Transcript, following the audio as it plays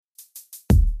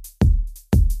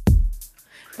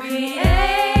Creative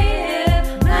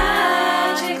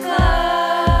Magic Club.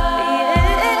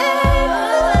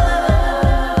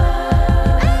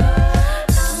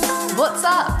 What's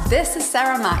up? This is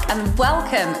Sarah Mack and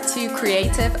welcome to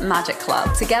Creative Magic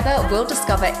Club. Together we'll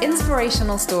discover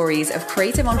inspirational stories of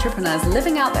creative entrepreneurs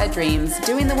living out their dreams,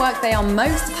 doing the work they are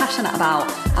most passionate about,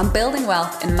 and building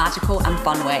wealth in magical and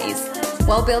fun ways.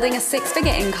 While building a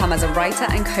six-figure income as a writer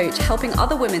and coach, helping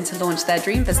other women to launch their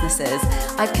dream businesses,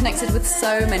 I've connected with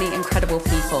so many incredible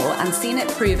people and seen it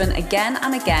proven again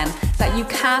and again that you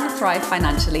can thrive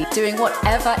financially doing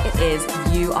whatever it is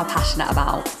you are passionate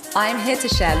about. I'm here to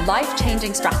share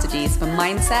life-changing strategies for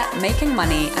mindset, making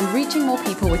money, and reaching more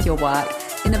people with your work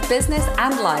in a business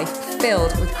and life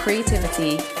filled with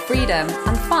creativity, freedom,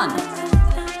 and fun.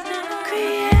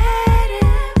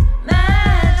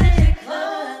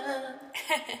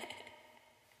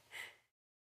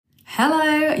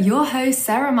 Hello, your host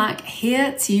Sarah Mack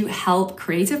here to help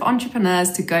creative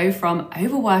entrepreneurs to go from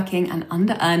overworking and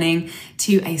under-earning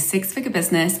to a six-figure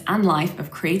business and life of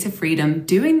creative freedom,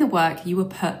 doing the work you were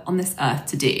put on this earth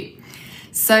to do.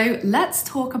 So let's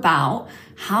talk about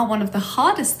how one of the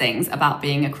hardest things about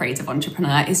being a creative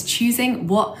entrepreneur is choosing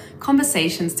what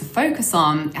conversations to focus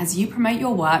on as you promote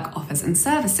your work, offers, and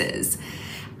services.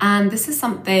 And this is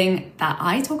something that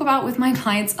I talk about with my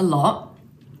clients a lot.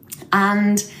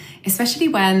 And especially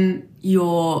when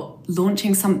you're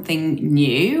launching something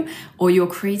new or you're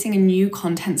creating a new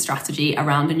content strategy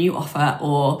around a new offer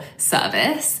or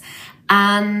service.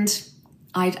 And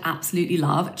I'd absolutely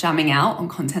love jamming out on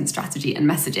content strategy and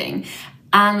messaging.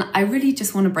 And I really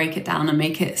just want to break it down and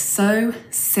make it so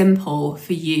simple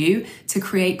for you to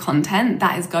create content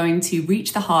that is going to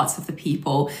reach the hearts of the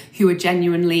people who are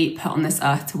genuinely put on this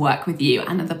earth to work with you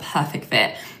and are the perfect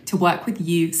fit to work with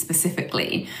you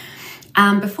specifically.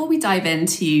 And before we dive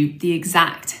into the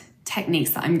exact techniques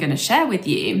that I'm going to share with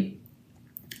you,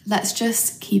 let's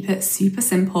just keep it super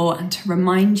simple and to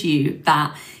remind you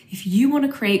that if you want to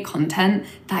create content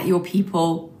that your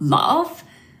people love,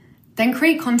 then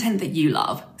create content that you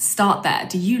love. Start there.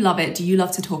 Do you love it? Do you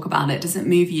love to talk about it? Does it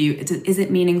move you? Is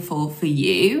it meaningful for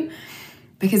you?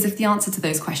 Because if the answer to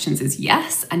those questions is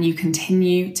yes, and you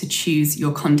continue to choose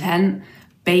your content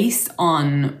based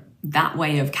on that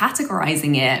way of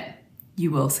categorizing it, you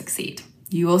will succeed.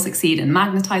 You will succeed in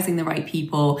magnetizing the right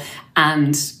people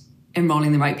and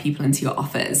enrolling the right people into your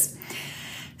offers.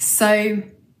 So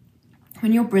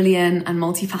when you're brilliant and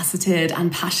multifaceted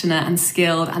and passionate and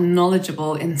skilled and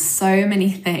knowledgeable in so many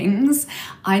things,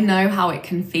 I know how it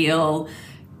can feel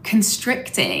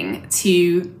constricting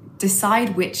to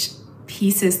decide which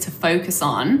pieces to focus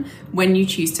on when you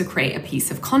choose to create a piece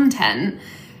of content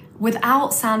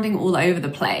without sounding all over the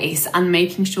place and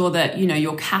making sure that,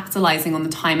 you're capitalizing on the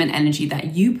time and energy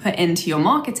that you put into your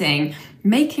marketing,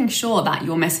 making sure that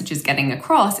your message is getting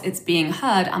across, it's being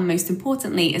heard, and most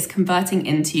importantly, is converting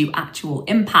into actual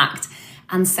impact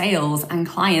and sales and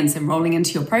clients enrolling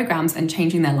into your programs and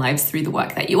changing their lives through the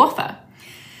work that you offer.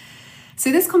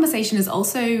 So this conversation is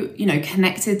also,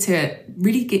 connected to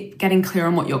really getting clear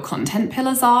on what your content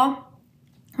pillars are,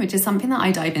 which is something that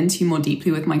I dive into more deeply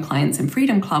with my clients in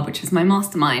Freedom Club, which is my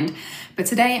mastermind. But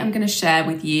today I'm going to share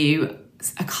with you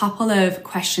a couple of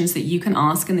questions that you can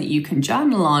ask and that you can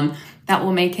journal on that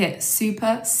will make it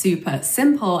super, super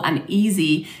simple and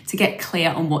easy to get clear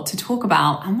on what to talk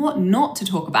about and what not to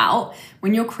talk about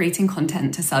when you're creating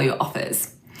content to sell your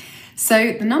offers.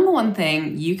 So the number one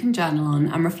thing you can journal on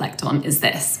and reflect on is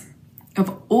this.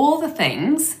 Of all the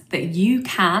things that you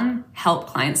can help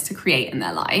clients to create in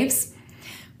their lives,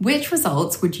 which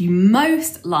results would you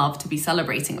most love to be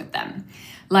celebrating with them?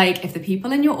 Like if the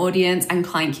people in your audience and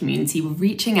client community were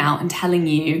reaching out and telling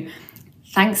you,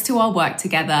 thanks to our work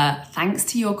together, thanks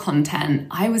to your content,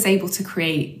 I was able to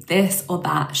create this or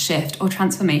that shift or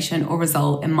transformation or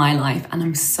result in my life. And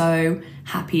I'm so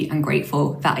happy and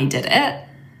grateful that I did it.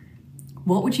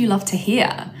 What would you love to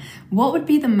hear? What would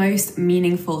be the most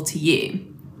meaningful to you?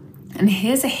 And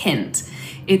here's a hint.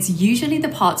 It's usually the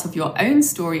parts of your own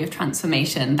story of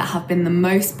transformation that have been the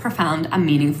most profound and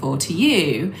meaningful to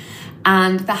you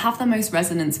and that have the most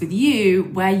resonance with you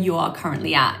where you are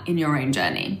currently at in your own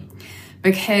journey.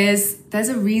 Because there's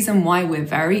a reason why we're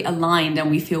very aligned and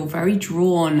we feel very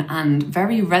drawn and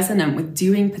very resonant with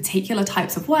doing particular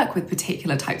types of work with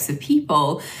particular types of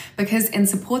people. Because in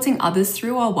supporting others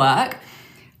through our work,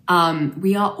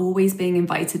 we are always being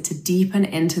invited to deepen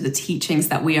into the teachings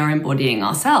that we are embodying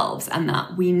ourselves and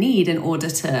that we need in order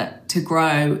to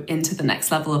grow into the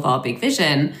next level of our big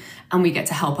vision, and we get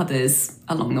to help others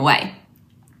along the way.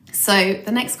 So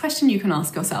the next question you can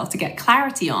ask yourself to get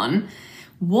clarity on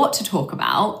what to talk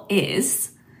about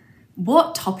is,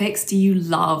 What topics do you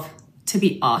love to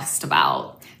be asked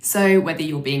about? So whether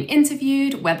you're being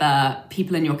interviewed, whether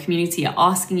people in your community are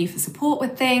asking you for support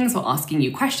with things or asking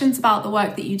you questions about the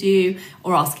work that you do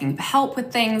or asking for help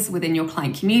with things within your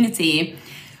client community,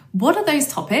 what are those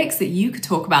topics that you could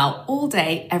talk about all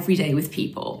day, every day with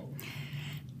people?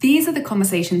 These are the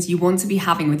conversations you want to be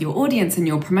having with your audience and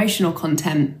your promotional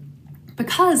content,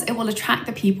 because it will attract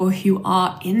the people who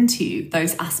are into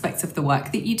those aspects of the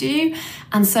work that you do.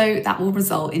 And so that will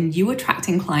result in you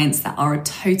attracting clients that are a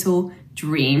total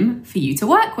dream for you to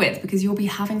work with, because you'll be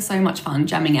having so much fun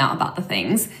jamming out about the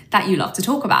things that you love to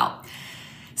talk about.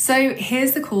 So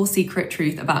here's the cool secret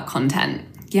truth about content.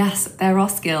 Yes, there are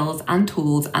skills and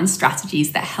tools and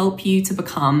strategies that help you to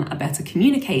become a better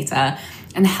communicator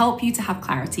and help you to have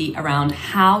clarity around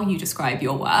how you describe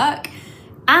your work.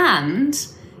 And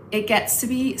it gets to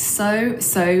be so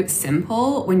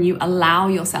simple when you allow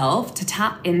yourself to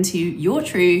tap into your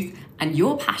truth and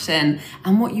your passion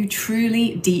and what you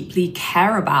truly deeply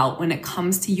care about when it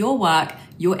comes to your work,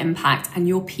 your impact, and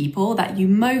your people that you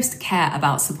most care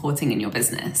about supporting in your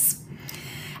business.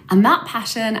 And that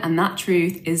passion and that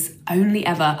truth is only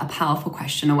ever a powerful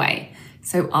question away.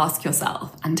 So ask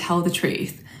yourself and tell the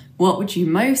truth. What would you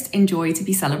most enjoy to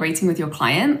be celebrating with your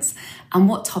clients? And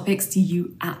what topics do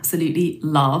you absolutely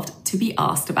love to be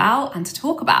asked about and to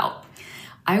talk about?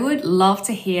 I would love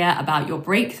to hear about your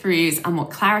breakthroughs and what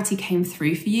clarity came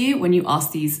through for you when you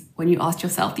asked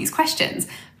yourself these questions.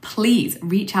 Please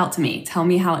reach out to me. Tell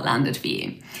me how it landed for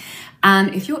you.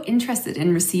 And if you're interested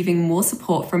in receiving more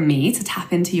support from me to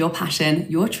tap into your passion,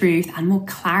 your truth, and more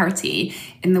clarity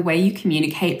in the way you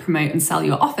communicate, promote, and sell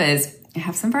your offers, I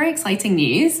have some very exciting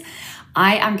news.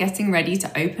 I am getting ready to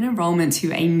open enrollment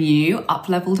to a new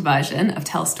up-leveled version of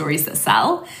Tell Stories That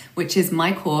Sell, which is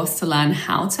my course to learn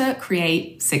how to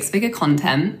create six-figure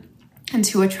content and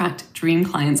to attract dream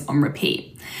clients on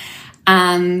repeat.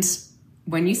 And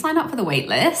when you sign up for the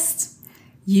waitlist,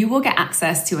 you will get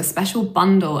access to a special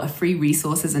bundle of free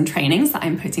resources and trainings that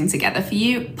I'm putting together for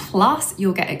you. Plus,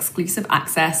 you'll get exclusive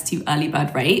access to early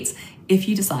bird rates if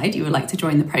you decide you would like to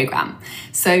join the program.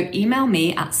 So email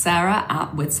me at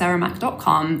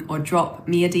sarah@withsarahmac.com or drop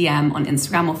me a DM on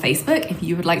Instagram or Facebook if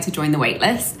you would like to join the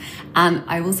waitlist, and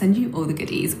I will send you all the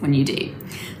goodies when you do.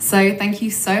 So thank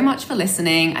you so much for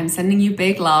listening. I'm sending you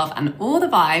big love and all the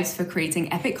vibes for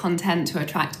creating epic content to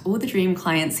attract all the dream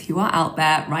clients who are out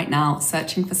there right now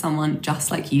searching for someone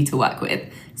just like you to work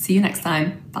with. See you next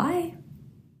time. Bye.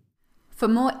 For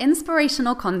more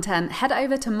inspirational content, head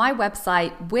over to my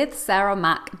website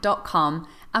withsarahmac.com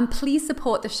and please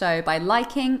support the show by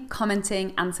liking,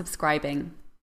 commenting, and subscribing.